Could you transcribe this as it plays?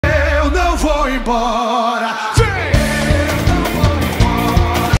embora.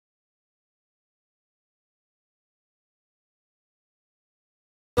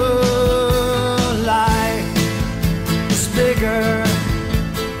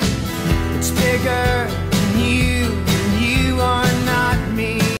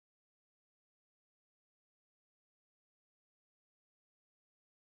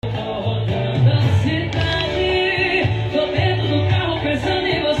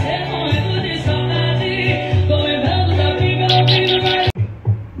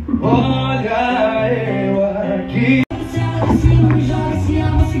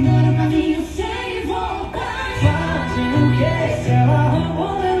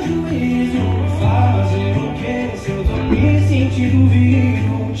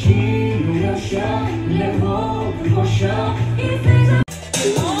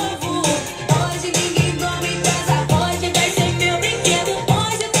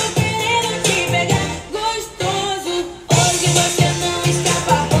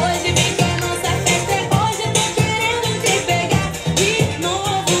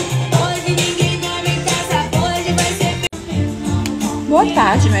 Boa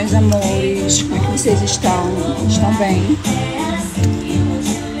tarde, meus amores. Como é que vocês estão? Estão bem?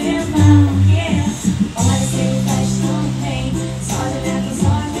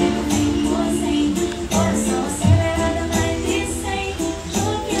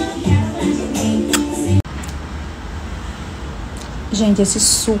 Gente, esse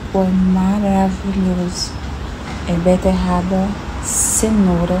suco é maravilhoso. É beterraba,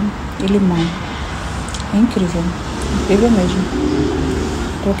 cenoura e limão. É incrível. Incrível mesmo.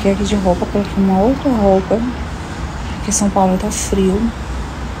 Coloquei aqui de roupa, coloquei uma outra roupa, porque São Paulo tá frio.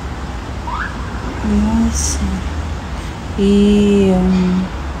 Nossa. E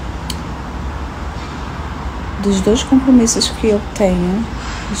dos 2 compromissos que eu tenho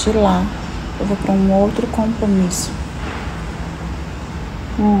de lá, eu vou para um outro compromisso.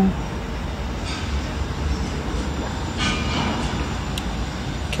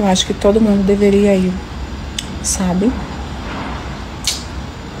 Que eu acho que todo mundo deveria ir, sabe?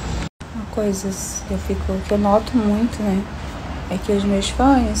 Coisas que eu noto muito, né? É que os meus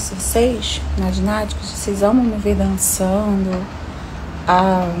fãs, vocês, Nadja, vocês amam me ver dançando,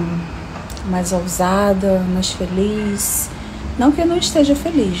 mais ousada, mais feliz. Não que eu não esteja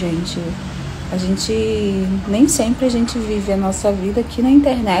feliz, gente. A gente, nem sempre a gente vive a nossa vida aqui na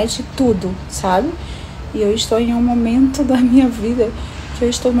internet, tudo, sabe? E eu estou em um momento da minha vida que eu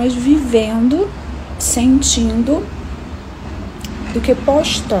estou mais vivendo, sentindo, do que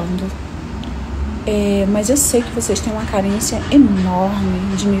postando. Mas eu sei que vocês têm uma carência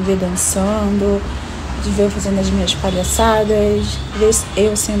enorme de me ver dançando, de ver eu fazendo as minhas palhaçadas, ver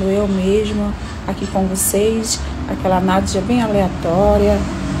eu sendo eu mesma aqui com vocês, aquela Nadja bem aleatória,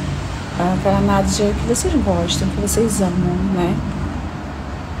 aquela Nadja que vocês gostam, que vocês amam, né?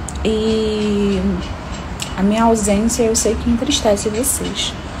 E a minha ausência eu sei que entristece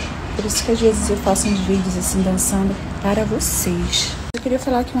vocês. Por isso que às vezes eu faço uns vídeos assim dançando para vocês. Eu queria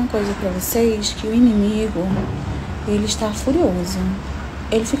falar aqui uma coisa pra vocês, que o inimigo, ele está furioso.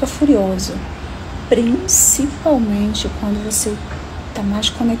 Ele fica furioso, principalmente quando você está mais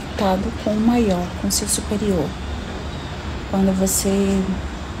conectado com o maior, com o seu superior. Quando você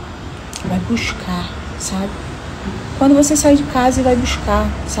vai buscar, sabe? Quando você sai de casa e vai buscar,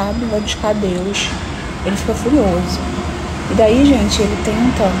 sabe? Vai buscar Deus. Ele fica furioso. E daí, gente, ele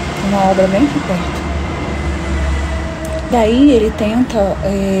tenta, uma obra bem aqui perto. Daí ele tenta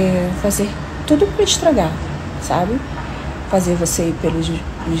fazer tudo para estragar, sabe? Fazer você ir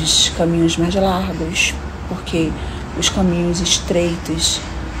pelos caminhos mais largos, porque os caminhos estreitos,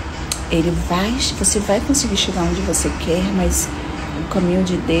 você vai conseguir chegar onde você quer, mas o caminho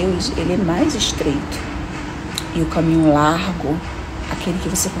de Deus, ele é mais estreito. E o caminho largo, aquele que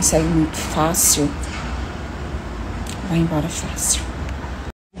você consegue muito fácil, vai embora fácil.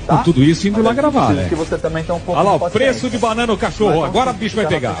 Tá? Com tudo isso indo lá gravar, né? Que você também tem um pouco. Olha lá, o preço de banana o cachorro. Agora o bicho vai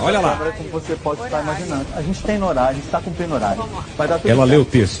pegar. Olha lá. Como você pode estar imaginando. A gente tem no horário, a gente está cumprindo horário. Vai dar tudo ela certo. lê o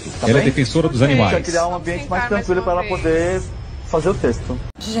texto. Tá ela bem? é defensora dos A gente animais. vai criar um ambiente mais tranquilo para ela poder fazer o texto.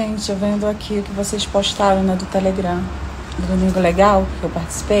 Gente, eu vendo aqui o que vocês postaram, né, do Telegram, do Domingo Legal, que eu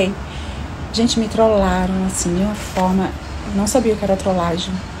participei. Gente, me trollaram, assim, de uma forma... Não sabia que era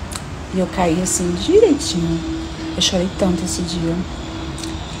trollagem. E eu caí, assim, direitinho. Eu chorei tanto esse dia.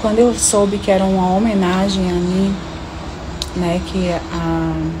 Quando eu soube que era uma homenagem a mim, né, que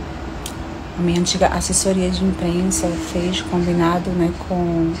a minha antiga assessoria de imprensa fez, combinado, né,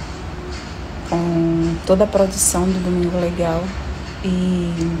 com toda a produção do Domingo Legal,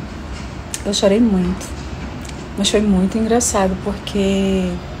 e eu chorei muito. Mas foi muito engraçado,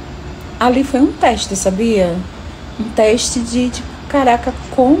 porque ali foi um teste, sabia? Um teste de tipo, caraca,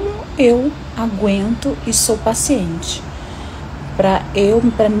 como eu aguento e sou paciente. Pra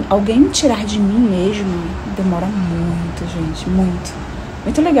alguém me tirar de mim mesmo, demora muito, gente, muito.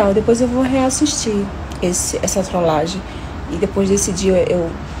 Muito legal. Depois eu vou reassistir essa trollagem. E depois desse dia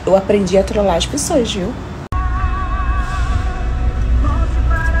eu aprendi a trollar as pessoas, viu?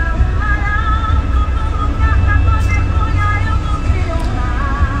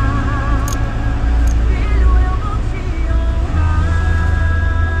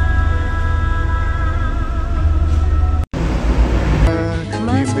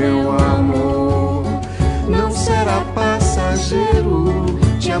 Meu amor não será passageiro.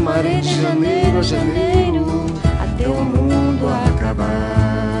 Te amarei de janeiro a janeiro, até o mundo acabar.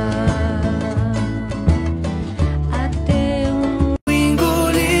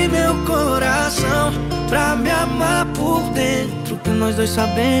 Engoli meu coração pra me amar por dentro, que nós dois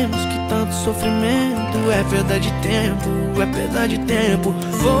sabemos que tanto sofrimento é perda de tempo, é perda de tempo.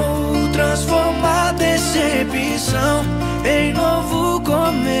 Vou transformar a decepção em novo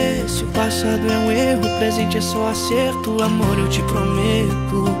começo. O passado é um erro, o presente é só acerto. Amor, eu te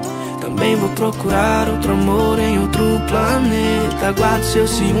prometo, também vou procurar outro amor em outro planeta. Guardo seu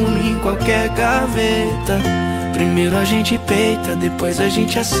ciúme em qualquer gaveta. Primeiro a gente peita, depois a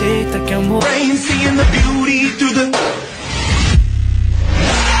gente aceita que amor. Seeing the beauty through the